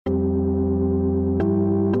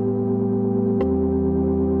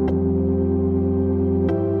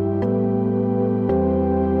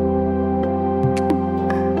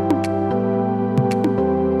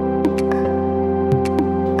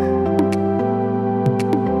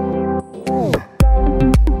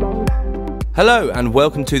Hello and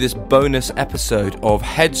welcome to this bonus episode of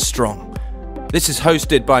Headstrong. This is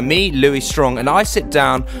hosted by me, Louis Strong, and I sit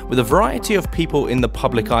down with a variety of people in the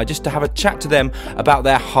public eye just to have a chat to them about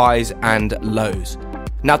their highs and lows.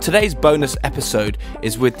 Now today's bonus episode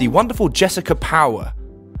is with the wonderful Jessika Power.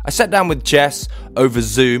 I sat down with Jess over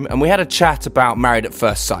Zoom and we had a chat about Married at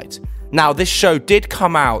First Sight. Now, this show did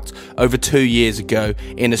come out over 2 years ago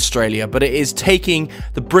in Australia, but it is taking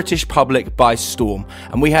the British public by storm.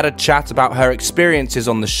 And we had a chat about her experiences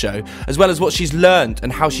on the show, as well as what she's learned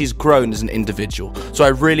and how she's grown as an individual. So I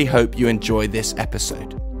really hope you enjoy this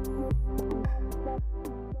episode.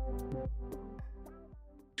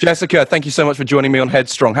 Jessika, thank you so much for joining me on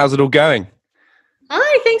Headstrong. How's it all going?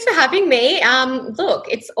 Hi, thanks for having me. Look,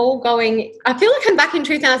 it's all going, I feel like I'm back in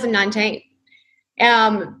 2019.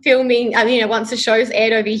 Filming, once the show's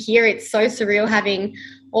aired over here, it's so surreal having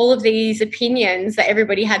all of these opinions that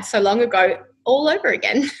everybody had so long ago all over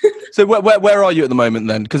again. So where are you at the moment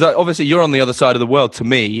then? Because obviously you're on the other side of the world to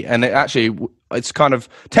me, and it's kind of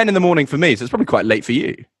 10 in the morning for me, so it's probably quite late for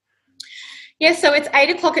you. Yeah, so it's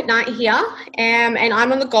 8 o'clock at night here, and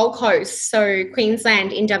I'm on the Gold Coast, so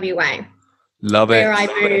Queensland in WA. Love it.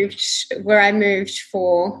 Where I moved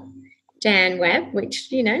for Dan Webb,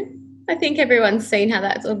 which, I think everyone's seen how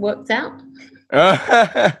that sort of works out. Oh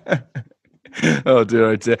dear,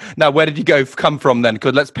 oh dear. Now, where did you come from then?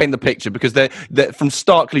 Because let's paint the picture, because they're from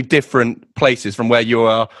starkly different places from where you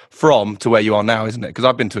are from to where you are now, isn't it? Because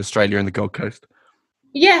I've been to Australia and the Gold Coast.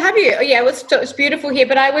 Yeah, have you? Yeah, it was beautiful here.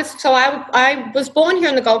 But I was born here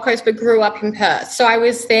on the Gold Coast, but grew up in Perth. So I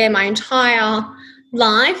was there my entire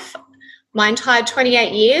life, my entire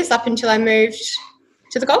 28 years up until I moved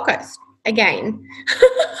to the Gold Coast again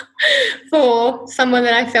for someone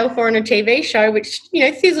that I fell for on a TV show, which,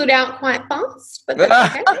 fizzled out quite fast, but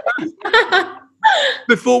that's okay.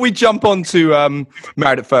 Before we jump on to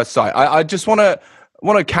Married at First Sight, I just want to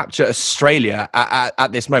capture Australia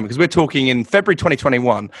at this moment, because we're talking in February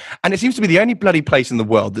 2021, and it seems to be the only bloody place in the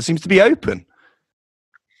world that seems to be open.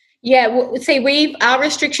 Yeah, well, see, our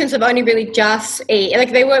restrictions have only really just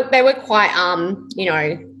they were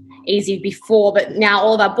quite easy before, but now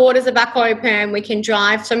all of our borders are back open. We can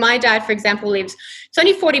drive. So my dad, for example, it's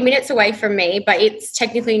only 40 minutes away from me, but it's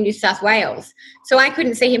technically in New South Wales. So I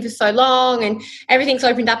couldn't see him for so long, and everything's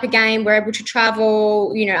opened up again. We're able to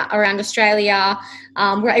travel, around Australia.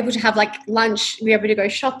 We're able to have lunch. We're able to go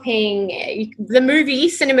shopping. The movie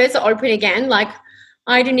cinemas are open again.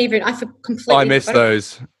 I feel completely. I miss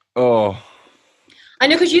those. Oh, I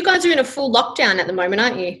know, because you guys are in a full lockdown at the moment,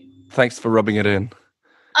 aren't you? Thanks for rubbing it in.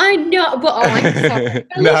 I know, but I'm sorry.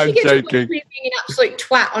 No, I'm joking. Being an absolute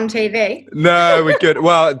twat on TV. No, we're good.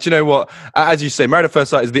 Well, do you know what? As you say, Married at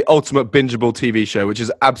First Sight is the ultimate bingeable TV show, which is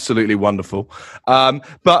absolutely wonderful.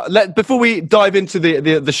 But before we dive into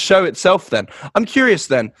the show itself, then I'm curious.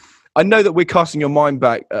 Then I know that we're casting your mind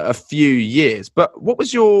back a few years, but what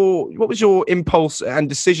was your impulse and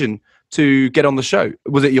decision to get on the show?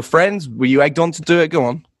 Was it your friends? Were you egged on to do it? Go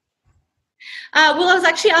on. Well, I was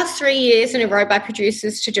actually asked 3 years in a row by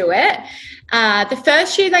producers to do it. The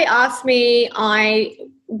first year they asked me, I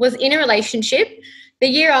was in a relationship. The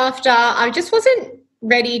year after, I just wasn't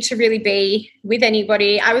ready to really be with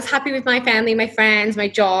anybody. I was happy with my family, my friends, my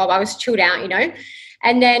job. I was chilled out,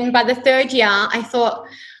 And then by the third year, I thought,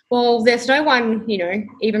 well, there's no one,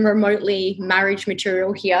 even remotely marriage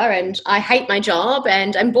material here, and I hate my job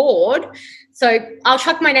and I'm bored. So I'll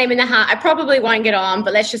chuck my name in the hat. I probably won't get on,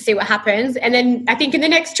 but let's just see what happens. And then I think in the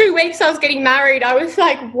next 2 weeks I was getting married. I was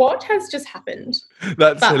like, what has just happened?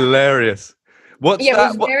 That's hilarious. It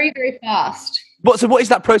was very, very fast. So what is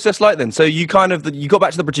that process like then? So you you got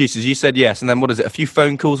back to the producers, you said yes, and then what is it? A few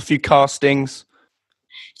phone calls, a few castings?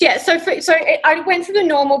 Yeah, so I went through the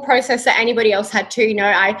normal process that anybody else had to.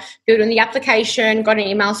 I filled in the application, got an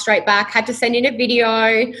email straight back, had to send in a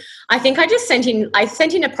video. I think I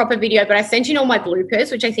sent in a proper video, but I sent in all my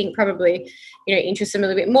bloopers, which I think probably, interests them a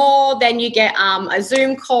little bit more. Then you get a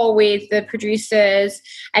Zoom call with the producers,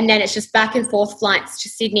 and then it's just back and forth flights to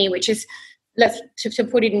Sydney, which is, to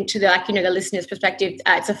put it into the listener's perspective,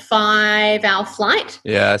 it's a 5-hour flight.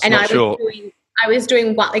 Yeah, it's not short. I was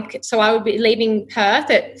doing so I would be leaving Perth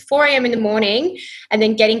at 4 a.m. in the morning and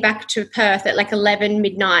then getting back to Perth at 11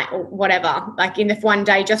 midnight or whatever, in the one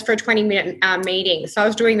day, just for a 20-minute meeting. So I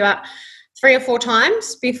was doing that 3 or 4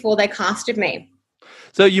 times before they casted me.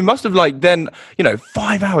 So you must have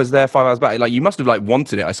 5 hours there, 5 hours back. You must have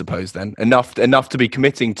wanted it, I suppose. Then enough to be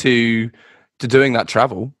committing to doing that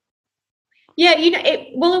travel. Yeah,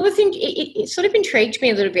 it sort of intrigued me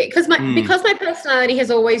a little bit because my personality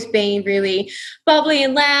has always been really bubbly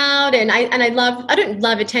and loud, and I don't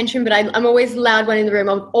love attention, but I'm always the loud one in the room.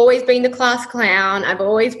 I've always been the class clown. I've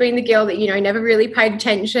always been the girl that never really paid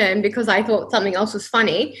attention because I thought something else was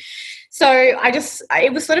funny. So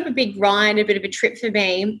it was sort of a big ride, a bit of a trip for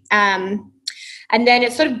me. And then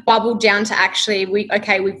it sort of bubbled down to actually we've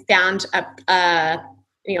found a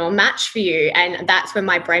match for you. And that's when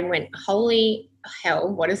my brain went, holy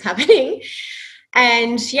hell, what is happening?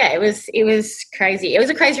 And yeah, it was crazy. It was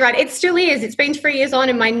a crazy ride. It still is. It's been 3 years on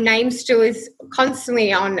and my name still is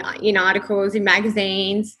constantly on, articles in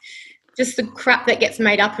magazines, just the crap that gets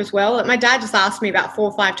made up as well. My dad just asked me about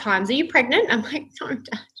 4 or 5 times, are you pregnant? I'm like, no,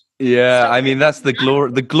 Dad. Yeah, I mean, that's the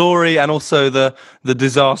glory and also the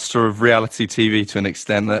disaster of reality TV to an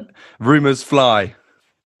extent, that rumours fly.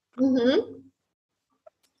 Mm-hmm.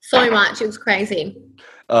 So much. It was crazy.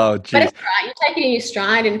 Oh, geez. But it's right. You take it in your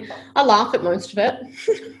stride, and I laugh at most of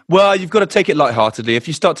it. Well, you've got to take it lightheartedly. If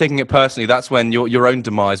you start taking it personally, that's when your own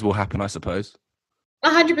demise will happen, I suppose.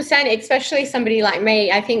 100%, especially somebody like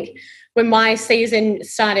me. I think when my season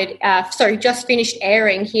just finished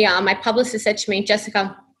airing here, my publicist said to me,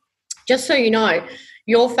 Jessica, just so you know,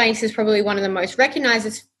 your face is probably one of the most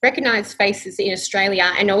recognized faces in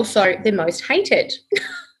Australia and also the most hated.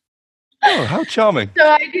 Oh, how charming. So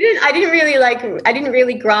I didn't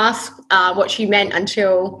really grasp what she meant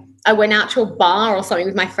until I went out to a bar or something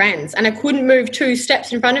with my friends, and I couldn't move 2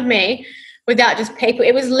 steps in front of me without just people.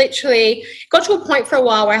 It was literally got to a point for a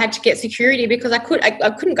while where I had to get security because I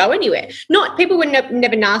couldn't go anywhere. Not people were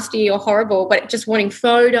never nasty or horrible, but just wanting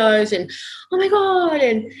photos and oh my God.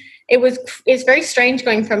 And it's very strange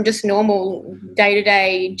going from just normal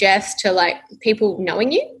day-to-day Jess to like people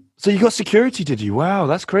knowing you. So you got security, did you? Wow,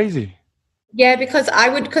 that's crazy. Yeah, because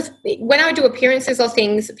when I would do appearances or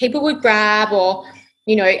things, people would grab or,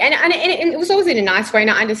 and it was always in a nice way,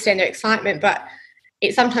 and I understand their excitement, but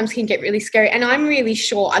it sometimes can get really scary. And I'm really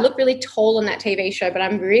short. I look really tall on that TV show, but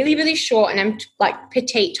I'm really, really short and I'm like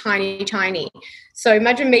petite, tiny, tiny. So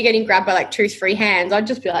imagine me getting grabbed by like 2-3 hands. I'd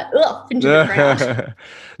just be like, ugh, into the ground.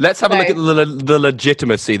 Let's have a look at the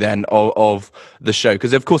legitimacy then of the show,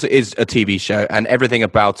 because of course it is a TV show and everything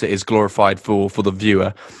about it is glorified for the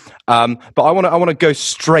viewer. But I want to go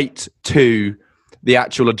straight to the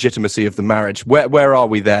actual legitimacy of the marriage. Where are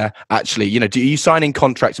we there actually? Do you signing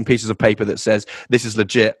contracts and pieces of paper that says this is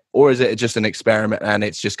legit, or is it just an experiment and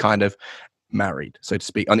it's just kind of married, so to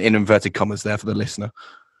speak, in inverted commas there for the listener?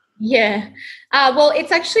 Yeah. Well,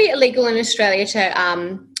 it's actually illegal in Australia to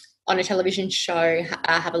on a television show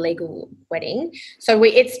have a legal wedding. So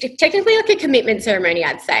it's technically like a commitment ceremony,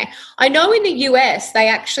 I'd say. I know in the US they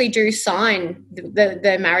actually do sign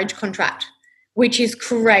the marriage contract, which is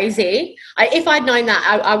crazy. If I'd known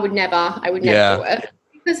that, I would never do it.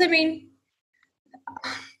 Because, I mean,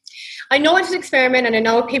 I know it's an experiment and I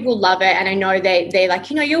know people love it and I know they're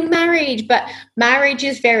like, you're married, but marriage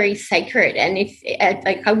is very sacred. And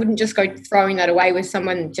I wouldn't just go throwing that away with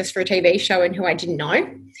someone just for a TV show and who I didn't know.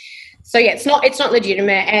 So, yeah, it's not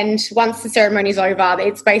legitimate. And once the ceremony's over,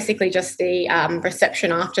 it's basically just the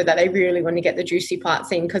reception after that. They really want to get the juicy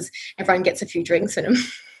parts in because everyone gets a few drinks in them.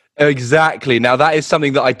 Exactly. Now, that is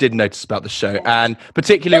something that I did notice about the show, and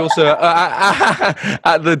particularly also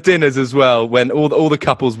at the dinners as well, when all the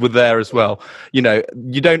couples were there as well. You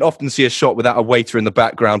don't often see a shot without a waiter in the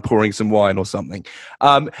background pouring some wine or something.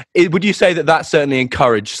 Would you say that certainly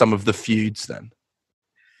encouraged some of the feuds then?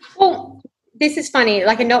 Well, this is funny.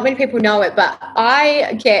 Like, not many people know it, but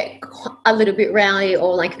I get a little bit rowdy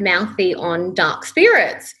or like mouthy on dark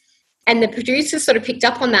spirits. And the producers sort of picked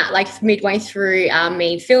up on that like midway through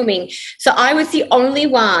me filming. So I was the only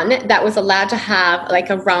one that was allowed to have like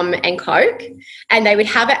a rum and Coke, and they would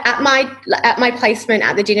have it at my placement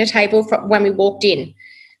at the dinner table when we walked in,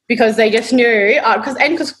 because they just knew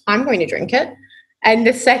because I'm going to drink it. And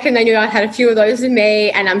the second they knew I had a few of those in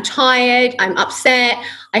me and I'm tired, I'm upset,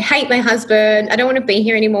 I hate my husband, I don't want to be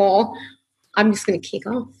here anymore, I'm just going to kick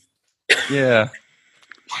off. Yeah.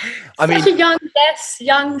 I mean, such a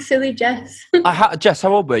young, silly Jess. Jess,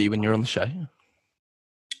 how old were you when you were on the show?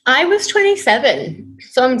 I was 27,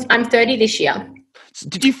 so I'm 30 this year. So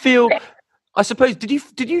did you feel? I suppose did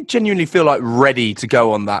you genuinely feel like ready to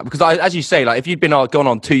go on that? Because as you say, like if you'd been gone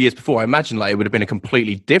on 2 years before, I imagine like it would have been a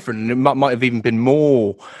completely different, and it might have even been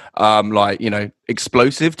more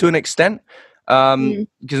explosive to an extent.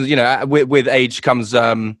 Because with age comes.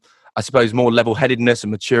 I suppose more level-headedness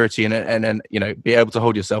and maturity, and be able to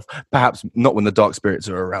hold yourself. Perhaps not when the dark spirits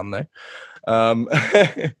are around, though.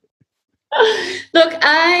 Look,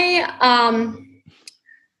 I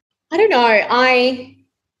don't know. I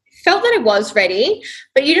felt that I was ready,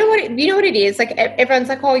 but you know what it is, like everyone's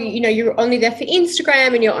like, oh, you know, you're only there for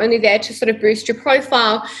Instagram and you're only there to sort of boost your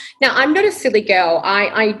profile. Now, I'm not a silly girl.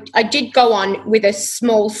 I did go on with a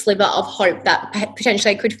small sliver of hope that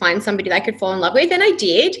potentially I could find somebody that I could fall in love with, and I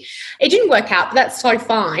did. It didn't work out, but that's so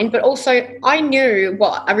fine. But also, I knew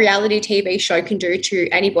what a reality TV show can do to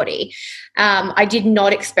anybody. I did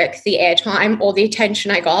not expect the airtime or the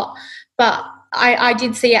attention I got, but I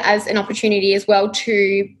did see it as an opportunity as well to,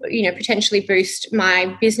 you know, potentially boost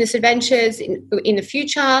my business adventures in the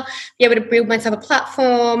future, be able to build myself a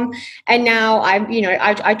platform. And now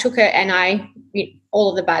I took it, and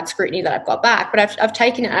all of the bad scrutiny that I've got back, but I've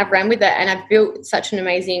taken it, I've ran with it, and I've built such an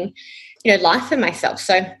amazing, you know, life for myself.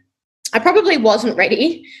 So I probably wasn't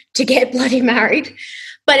ready to get bloody married,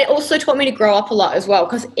 but it also taught me to grow up a lot as well,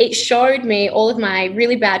 because it showed me all of my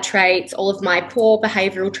really bad traits, all of my poor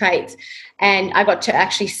behavioural traits, and I got to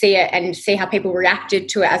actually see it and see how people reacted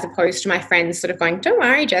to it, as opposed to my friends sort of going, don't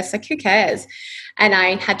worry, Jess, like, who cares? And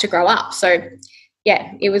I had to grow up. So,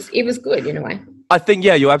 yeah, it was good in a way. I think,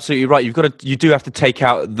 yeah, you're absolutely right. You do have to take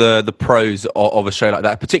out the pros of a show like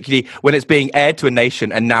that, particularly when it's being aired to a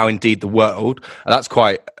nation and now indeed the world. And that's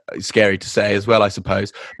quite scary to say as well, I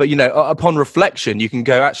suppose. But, you know, upon reflection, you can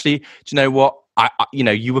go, actually, do you know what? You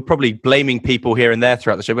know, you were probably blaming people here and there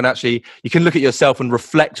throughout the show, but actually you can look at yourself and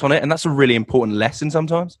reflect on it. And that's a really important lesson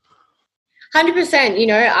sometimes. 100%. You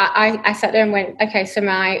know, I sat there and went, okay, so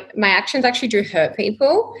my actions actually do hurt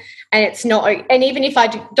people, and it's not, and even if I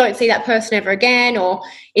don't see that person ever again, or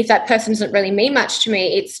if that person doesn't really mean much to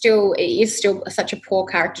me, it is still such a poor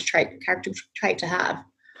character trait to have.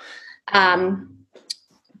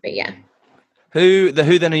 But yeah. Who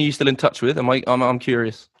then are you still in touch with? I'm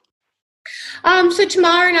curious. So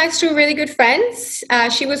Tamara and I are still really good friends.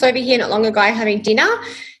 She was over here not long ago having dinner.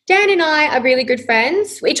 Dan and I are really good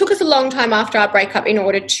friends. It took us a long time after our breakup in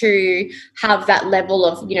order to have that level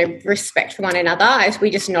of, you know, respect for one another, as we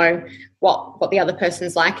just know what the other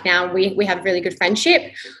person's like now. We have a really good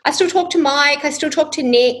friendship. I still talk to Mike. I still talk to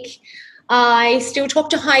Nick. I still talk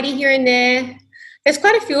to Heidi here and there. There's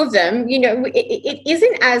quite a few of them. You know, it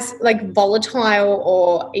isn't as like volatile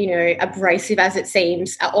or, you know, abrasive as it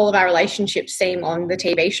seems. All of our relationships seem on the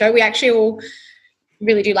TV show. We actually all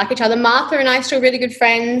really do like each other. Martha and I are still really good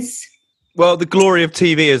friends. Well, the glory of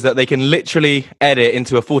TV is that they can literally edit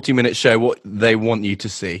into a 40-minute show what they want you to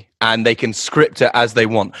see, and they can script it as they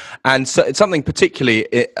want. And so it's something particularly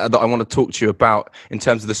that I want to talk to you about in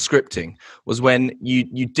terms of the scripting was when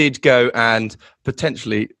you did go and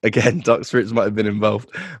potentially, again, dark spirits might have been involved,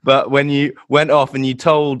 but when you went off and you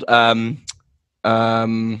told, what's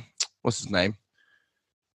his name?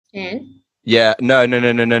 Jen? Yeah,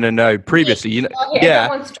 no. Previously, you know,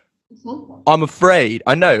 yeah. I'm afraid.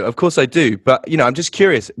 I know, of course I do. But, you know, I'm just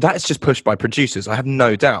curious. That's just pushed by producers. I have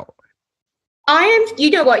no doubt. You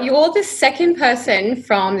know what? You're the second person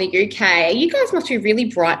from the UK. You guys must be really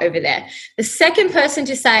bright over there. The second person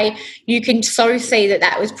to say you can so see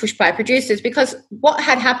that was pushed by producers, because what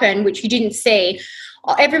had happened, which you didn't see,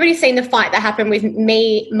 everybody's seen the fight that happened with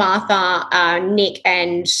me, Martha, Nick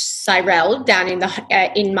and Cyrell down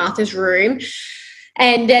in Martha's room.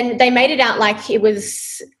 And then they made it out like it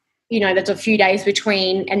was, you know, there's a few days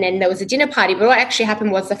between, and then there was a dinner party. But what actually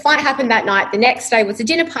happened was the fight happened that night. The next day was a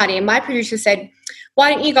dinner party, and my producer said, why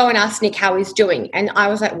don't you go and ask Nick how he's doing? And I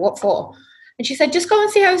was like, what for? And she said, just go and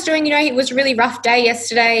see how he's doing. You know, it was a really rough day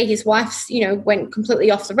yesterday. His wife's, you know, went completely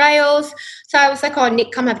off the rails. So I was like, oh,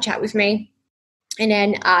 Nick, come have a chat with me. And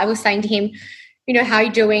then I was saying to him, you know, how are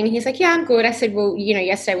you doing? He's like, yeah, I'm good. I said, well, you know,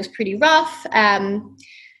 yesterday was pretty rough.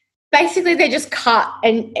 Basically, they just cut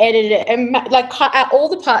and edited it and like cut out all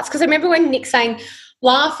the parts. Because I remember when Nick saying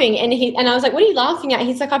laughing, and I was like, what are you laughing at?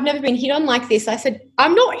 He's like, I've never been hit on like this. I said,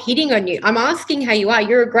 I'm not hitting on you. I'm asking how you are.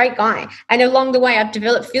 You're a great guy. And along the way, I've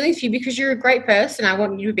developed feelings for you because you're a great person. I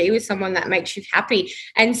want you to be with someone that makes you happy.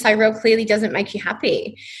 And Cyrell clearly doesn't make you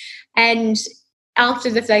happy. And after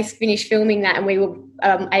they finished filming that and we were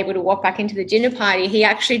able to walk back into the dinner party, he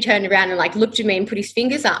actually turned around and like looked at me and put his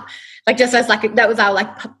fingers up. Like just as like that was our like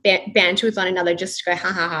banter with one another, just to go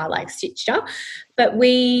ha ha ha, like stitched up. But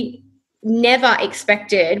we never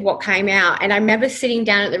expected what came out. And I remember sitting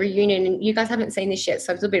down at the reunion, and you guys haven't seen this yet,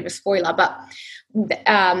 so it's a bit of a spoiler, but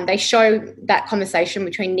they show that conversation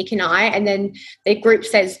between Nick and I, and then the group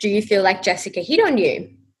says, do you feel like Jessika hit on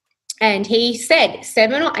you? And he said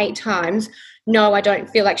 7 or 8 times, no, I don't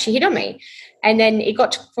feel like she hit on me. And then it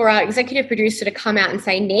got for our executive producer to come out and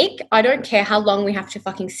say, Nick, I don't care how long we have to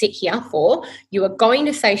fucking sit here for. You are going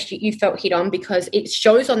to say you felt hit on because it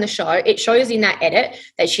shows on the show. It shows in that edit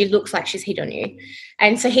that she looks like she's hit on you.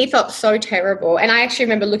 And so he felt so terrible. And I actually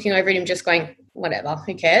remember looking over at him just going, whatever,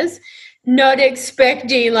 who cares? Not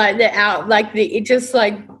expecting like it just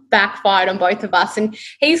like backfired on both of us. And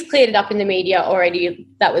he's cleared it up in the media already.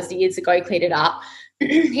 That was years ago, cleared it up.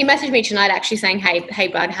 He messaged me tonight actually saying, hey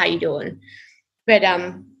bud, how you doing? But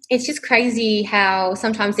it's just crazy how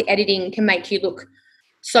sometimes the editing can make you look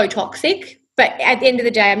so toxic. But at the end of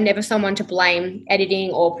the day, I'm never someone to blame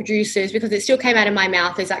editing or producers, because it still came out of my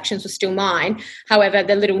mouth. Those actions were still mine. However,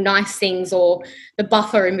 the little nice things or the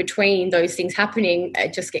buffer in between those things happening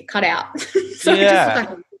just get cut out. So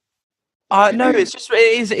yeah. No,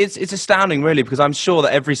 it's astounding, really, because I'm sure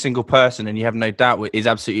that every single person, and you have no doubt, is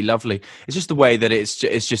absolutely lovely. It's just the way that it's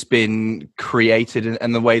just been created,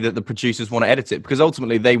 and the way that the producers want to edit it, because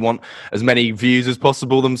ultimately they want as many views as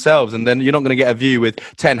possible themselves, and then you're not going to get a view with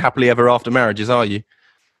 10 happily ever after marriages, are you?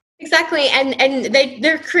 Exactly, and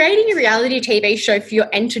they're creating a reality TV show for your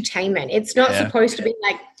entertainment. It's not supposed to be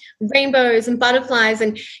like rainbows and butterflies,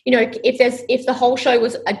 and if the whole show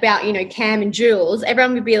was about Cam and Jules,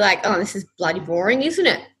 everyone would be like, oh, this is bloody boring, isn't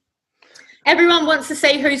it? Everyone wants to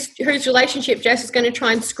see whose relationship Jess is going to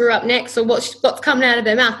try and screw up next, or what's coming out of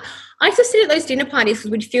their mouth. I used to sit at those dinner parties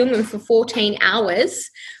because we'd film them for 14 hours,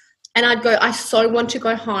 and I'd go, I so want to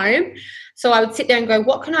go home. So I would sit there and go,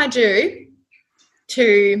 what can I do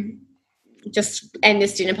to just end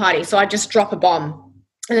this dinner party? So I'd just drop a bomb.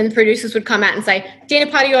 And then the producers would come out and say, dinner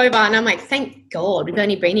party over. And I'm like, thank God, we've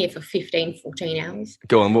only been here for 15, 14 hours.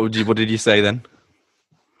 Go on, what did you say then?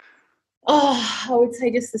 Oh, I would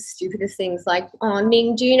say just the stupidest things like, oh,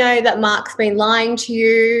 Ning, do you know that Mark's been lying to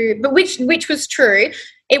you? But which was true.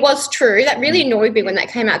 It was true. That really annoyed me when that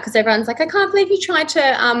came out, because everyone's like, I can't believe you tried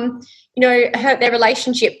to, hurt their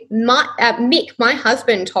relationship. Mick, my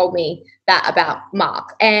husband, told me that about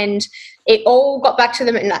Mark, and it all got back to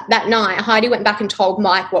them that night. Heidi went back and told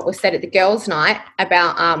Mike what was said at the girls' night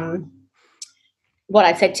about what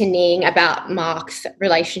I said to Ning about Mark's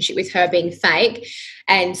relationship with her being fake.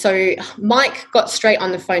 And so Mike got straight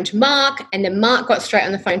on the phone to Mark, and then Mark got straight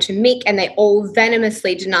on the phone to Mick, and they all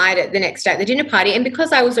venomously denied it the next day at the dinner party. And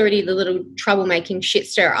because I was already the little troublemaking shit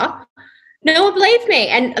stirrer, no one believed me.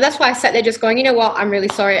 And that's why I sat there just going, you know what, I'm really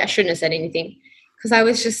sorry, I shouldn't have said anything. Because I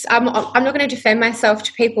was just, I'm not going to defend myself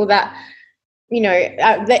to people that,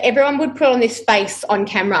 that everyone would put on this face on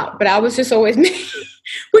camera, but I was just always me,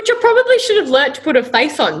 which I probably should have learnt to put a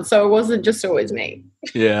face on, so it wasn't just always me.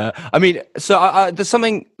 Yeah, I mean, so there's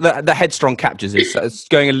something that Headstrong captures is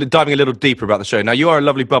diving a little deeper about the show. Now, you are a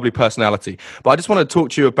lovely, bubbly personality, but I just want to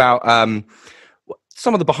talk to you about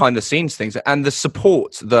some of the behind the scenes things and the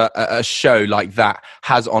support that a show like that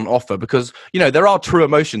has on offer, because there are true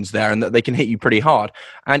emotions there, and that they can hit you pretty hard.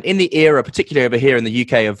 And in the era, particularly over here in the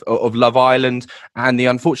UK, of Love Island and the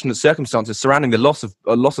unfortunate circumstances surrounding the loss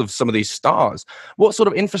of some of these stars, what sort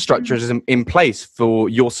of infrastructure is in place for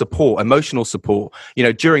your support, emotional support,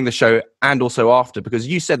 during the show and also after? Because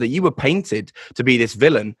you said that you were painted to be this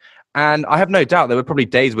villain, and I have no doubt there were probably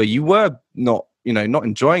days where you were not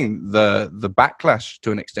enjoying the backlash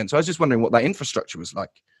to an extent. So I was just wondering what that infrastructure was like.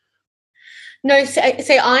 No, so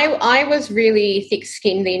I was really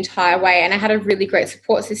thick-skinned the entire way, and I had a really great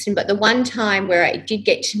support system. But the one time where it did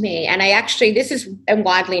get to me, and this is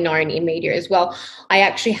widely known in media as well, I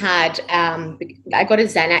actually had, I got a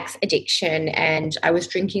Xanax addiction, and I was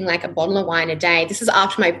drinking like a bottle of wine a day. This is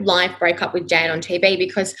after my live breakup with Dan on TV,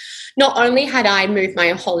 because not only had I moved my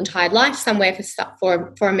whole entire life somewhere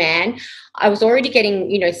for a man, I was already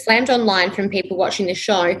getting, slammed online from people watching the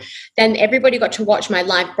show. Then everybody got to watch my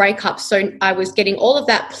live breakup. So I was getting all of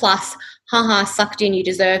that plus, haha, sucked in, you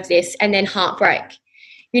deserve this, and then heartbreak.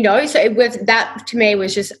 So it was, that to me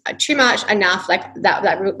was just too much, enough. Like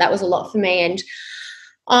that was a lot for me. And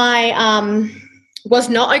I was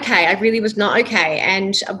not okay. I really was not okay.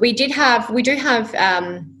 And we do have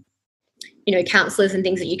counsellors and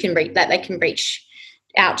things that you can reach, that they can reach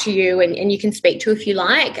out to you and you can speak to if you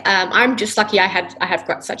like. I'm just lucky I have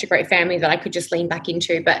got such a great family that I could just lean back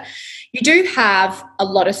into. But you do have a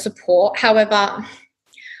lot of support. However,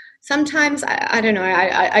 sometimes I don't know.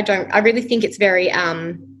 I really think it's very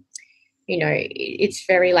it's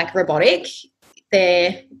very like robotic.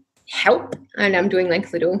 Their help, and I'm doing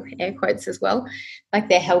like little air quotes as well, like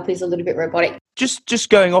their help is a little bit robotic. Just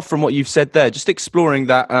going off from what you've said there, just exploring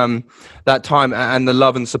that that time and the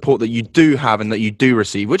love and support that you do have and that you do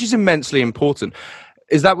receive, which is immensely important.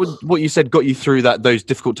 Is that what you said got you through those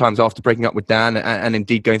difficult times after breaking up with Dan and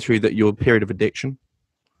indeed going through your period of addiction?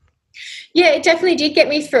 Yeah, it definitely did get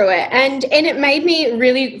me through it. And it made me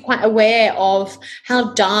really quite aware of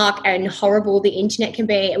how dark and horrible the internet can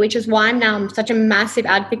be, which is why I'm now such a massive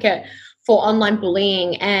advocate for online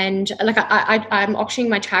bullying, and like I'm auctioning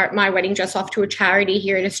my wedding dress off to a charity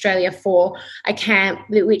here in Australia for a camp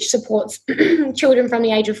which supports children from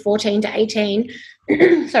the age of 14 to 18.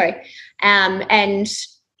 Sorry, and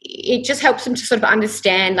it just helps them to sort of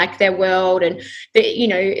understand like their world, and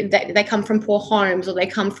that they come from poor homes, or they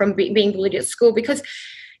come from being bullied at school. Because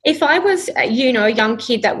if I was, a young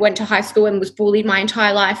kid that went to high school and was bullied my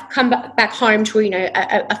entire life, come back home to,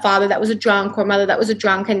 a father that was a drunk, or a mother that was a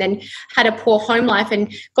drunk, and then had a poor home life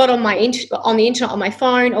and got on the internet on my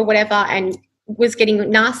phone or whatever, and was getting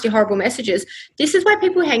nasty, horrible messages. This is why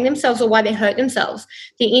people hang themselves, or why they hurt themselves.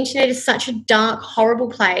 The internet is such a dark, horrible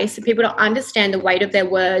place, and people don't understand the weight of their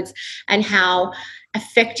words and how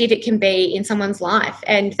effective it can be in someone's life,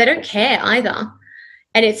 and they don't care either.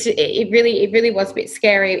 And it really was a bit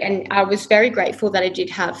scary, and I was very grateful that I did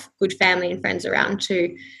have good family and friends around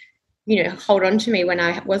to, hold on to me when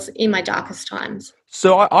I was in my darkest times.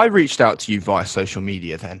 So I reached out to you via social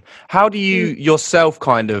media then. How do you yourself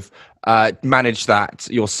kind of manage that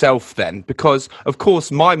yourself then? Because of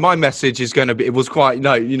course my message is going to be, it was quite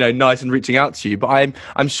nice and reaching out to you, but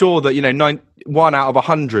I'm sure that 1 out of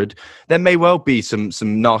 100 there may well be some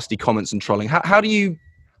nasty comments and trolling. How do you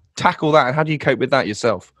tackle that, and how do you cope with that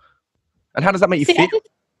yourself? And how does that make you feel?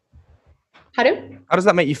 How does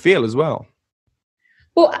that make you feel as well?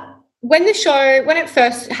 Well, when it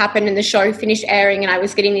first happened and the show finished airing and I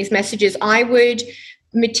was getting these messages, I would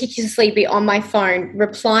meticulously be on my phone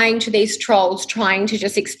replying to these trolls, trying to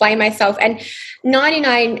just explain myself, and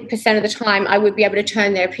 99% of the time I would be able to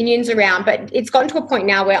turn their opinions around. But it's gotten to a point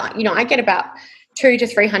now where I get about 200 to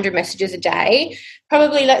 300 messages a day.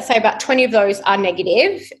 Probably, let's say, about 20 of those are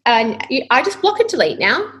negative, and I just block and delete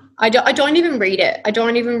now. I don't even read it. I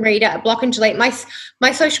block and delete.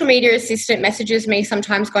 My social media assistant messages me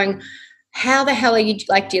sometimes going, how the hell are you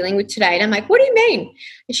dealing with today? And I'm like, what do you mean?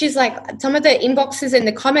 And she's like, some of the inboxes and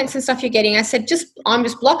the comments and stuff you're getting. I said, I'm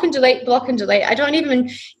just block and delete. I don't even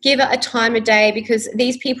give it a time of day, because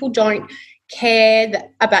these people don't care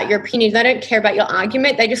about your opinion. They don't care about your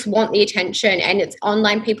argument. They just want the attention, and it's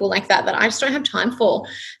online people like that I just don't have time for.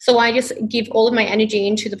 So I just give all of my energy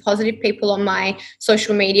into the positive people on my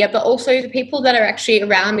social media, but also the people that are actually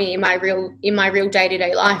around me in my real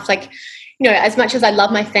day-to-day life. Like, as much as I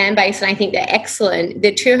love my fan base and I think they're excellent,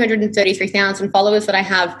 the 233,000 followers that I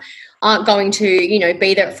have aren't going to,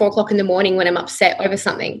 be there at 4:00 in the morning when I'm upset over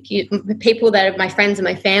something. The people that are my friends and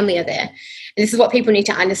my family are there. And this is what people need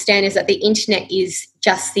to understand, is that the internet is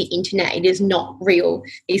just the internet. It is not real.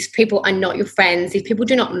 These people are not your friends. These people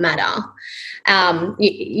do not matter.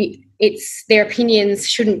 It's their opinions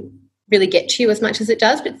shouldn't really get to you as much as it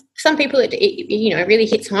does. But some people, it really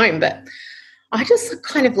hits home. But I just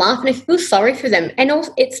kind of laugh and I feel sorry for them. And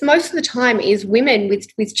also, it's most of the time is women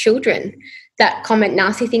with children that comment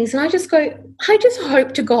nasty things. And I just go, I just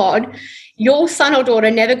hope to God your son or daughter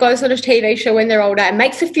never goes on a TV show when they're older and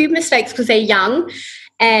makes a few mistakes because they're young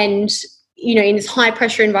and, in this high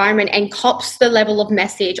pressure environment, and cops the level of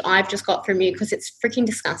message I've just got from you, because it's freaking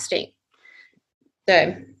disgusting.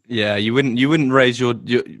 So yeah, you wouldn't raise do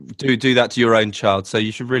that to your own child. So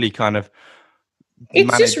you should really kind of.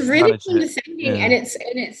 It's just really condescending, and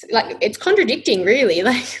it's like it's contradicting, really.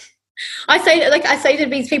 Like I say to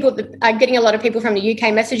these people that are getting a lot of people from the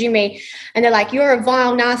UK messaging me, and they're like, "You're a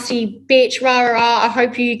vile, nasty bitch, rah rah rah. I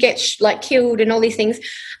hope you get killed," and all these things.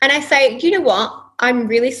 And I say, you know what? I'm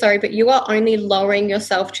really sorry, but you are only lowering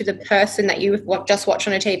yourself to the person that you just watched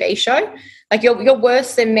on a TV show. Like you're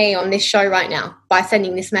worse than me on this show right now by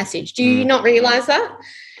sending this message. Do you not realise that?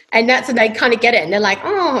 And that's when they kind of get it, and they're like,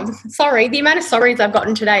 "Oh, sorry." The amount of sorries I've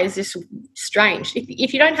gotten today is just strange.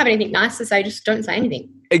 If you don't have anything nice to say, just don't say anything.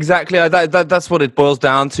 Exactly. That's what it boils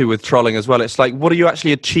down to with trolling as well. It's like, what are you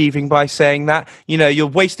actually achieving by saying that? You're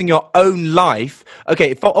wasting your own life.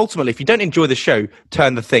 Okay, ultimately, if you don't enjoy the show,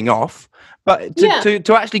 turn the thing off. But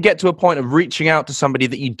to actually get to a point of reaching out to somebody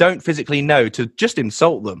that you don't physically know to just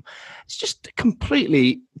insult them, it's just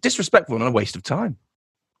completely disrespectful and a waste of time.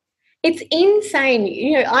 It's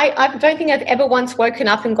insane. I don't think I've ever once woken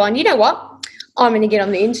up and gone, you know what? I'm going to get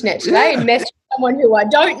on the internet today and message someone who I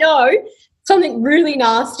don't know something really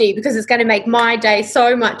nasty because it's going to make my day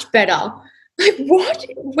so much better. Like, what?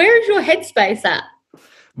 Where is your headspace at?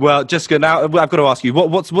 Well, Jessica, now I've got to ask you,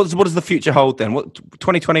 what does the future hold then? What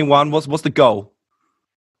 2021? What's the goal?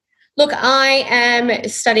 Look, I am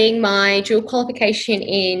studying my dual qualification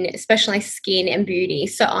in specialised skin and beauty.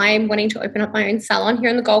 So I'm wanting to open up my own salon here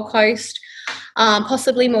on the Gold Coast,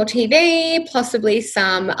 possibly more TV, possibly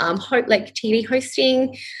some TV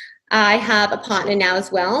hosting. I have a partner now as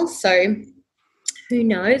well. So who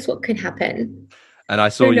knows what could happen. And I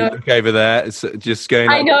saw you look over there, it's just going.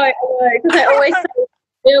 I know, because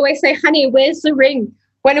they always say, honey, where's the ring?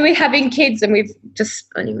 When are we having kids? And we've just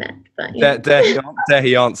only met. But, dare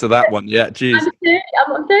he answer that one? Yeah, geez.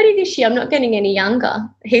 I'm 30 this year. I'm not getting any younger.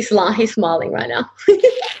 He's smiling right now.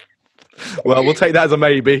 Well, we'll take that as a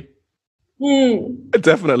maybe.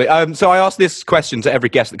 Definitely. So I ask this question to every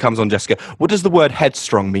guest that comes on, Jessica. What does the word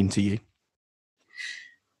headstrong mean to you?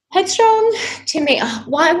 Headstrong to me,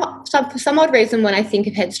 for some odd reason, when I think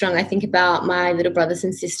of headstrong, I think about my little brothers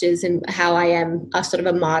and sisters and how I am sort of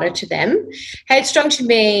a martyr to them. Headstrong to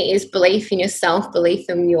me is belief in yourself, belief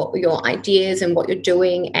in your ideas and what you're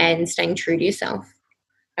doing, and staying true to yourself,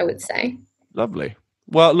 I would say. Lovely.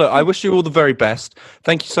 Well, look, I wish you all the very best.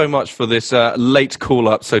 Thank you so much for this late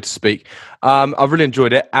call-up, so to speak. I've really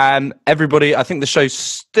enjoyed it. And everybody, I think the show's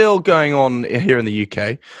still going on here in the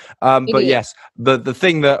UK. But yes, the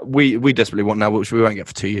thing that we desperately want now, which we won't get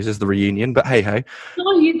for 2 years, is the reunion. But hey.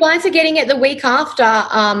 Oh, you guys are getting it the week after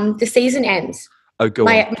the season ends. Oh, go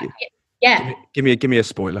on. Yeah. Give me a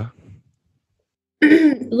spoiler.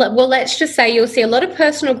 Well, let's just say you'll see a lot of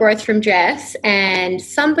personal growth from Jess, and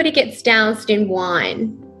somebody gets doused in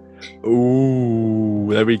wine. Ooh,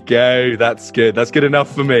 there we go. That's good. That's good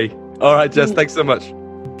enough for me. All right, Jess, thanks so much.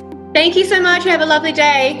 Thank you so much. Have a lovely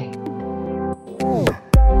day.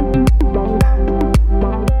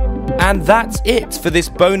 And that's it for this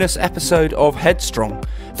bonus episode of Headstrong.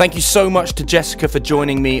 Thank you so much to Jessika for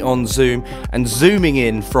joining me on Zoom and zooming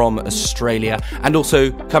in from Australia, and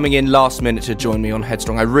also coming in last minute to join me on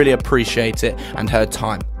Headstrong. I really appreciate it and her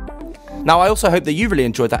time. Now, I also hope that you really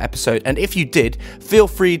enjoyed that episode, and if you did, feel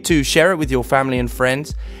free to share it with your family and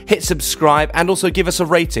friends, hit subscribe, and also give us a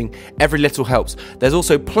rating. Every little helps. There's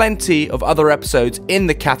also plenty of other episodes in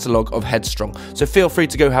the catalogue of Headstrong, so feel free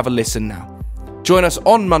to go have a listen now. Join us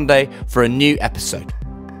on Monday for a new episode.